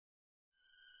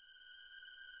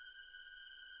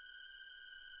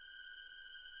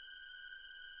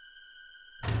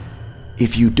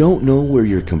If you don't know where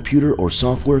your computer or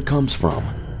software comes from,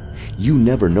 you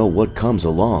never know what comes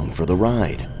along for the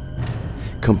ride.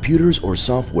 Computers or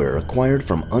software acquired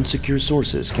from unsecure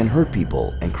sources can hurt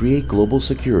people and create global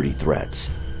security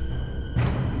threats.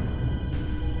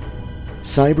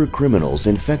 Cyber criminals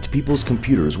infect people's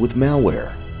computers with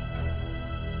malware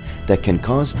that can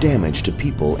cause damage to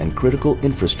people and critical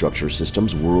infrastructure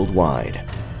systems worldwide.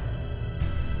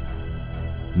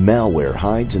 Malware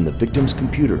hides in the victim's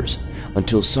computers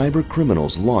until cyber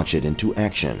criminals launch it into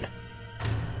action.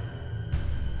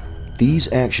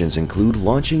 These actions include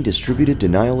launching distributed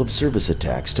denial of service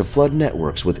attacks to flood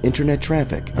networks with internet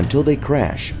traffic until they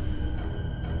crash,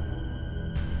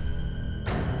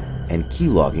 and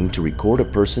keylogging to record a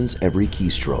person's every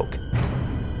keystroke.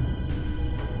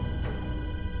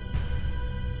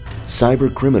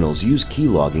 Cyber criminals use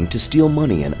keylogging to steal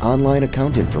money and online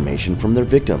account information from their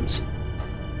victims.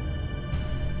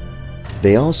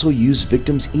 They also use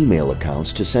victims' email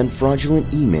accounts to send fraudulent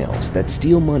emails that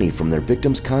steal money from their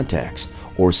victims' contacts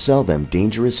or sell them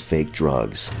dangerous fake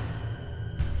drugs.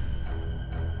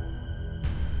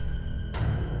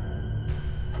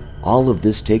 All of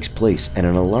this takes place at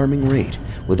an alarming rate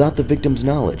without the victim's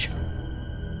knowledge.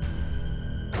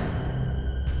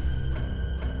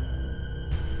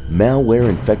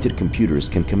 Malware-infected computers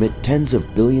can commit tens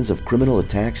of billions of criminal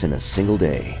attacks in a single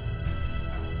day.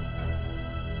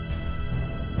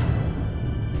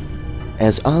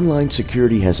 As online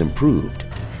security has improved,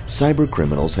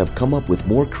 cybercriminals have come up with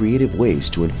more creative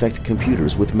ways to infect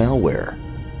computers with malware.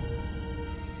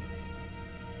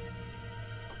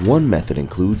 One method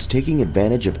includes taking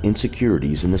advantage of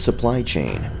insecurities in the supply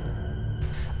chain.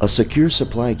 A secure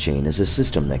supply chain is a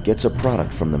system that gets a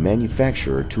product from the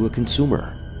manufacturer to a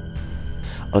consumer.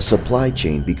 A supply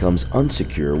chain becomes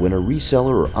unsecure when a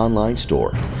reseller or online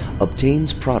store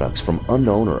obtains products from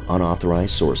unknown or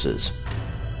unauthorized sources.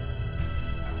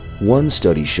 One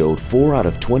study showed 4 out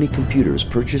of 20 computers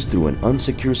purchased through an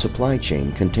unsecure supply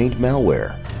chain contained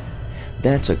malware.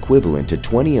 That's equivalent to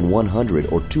 20 in 100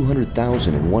 or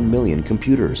 200,000 in 1 million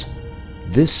computers.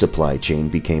 This supply chain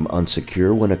became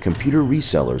unsecure when a computer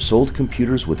reseller sold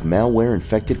computers with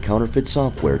malware-infected counterfeit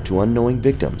software to unknowing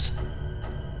victims.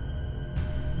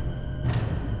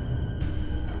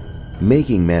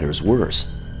 Making matters worse,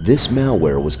 this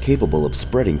malware was capable of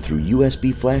spreading through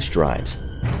USB flash drives,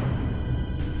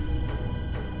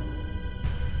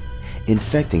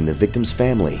 infecting the victim's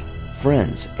family,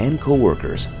 friends, and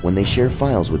co-workers when they share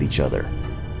files with each other.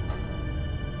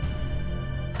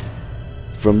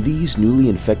 From these newly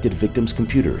infected victims'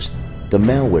 computers, the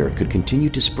malware could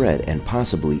continue to spread and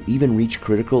possibly even reach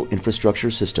critical infrastructure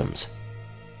systems.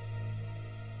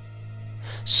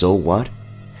 So what?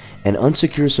 An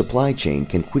unsecure supply chain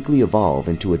can quickly evolve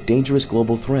into a dangerous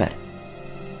global threat.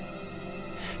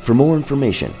 For more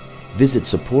information, visit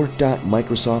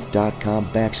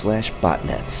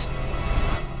support.microsoft.com/botnets.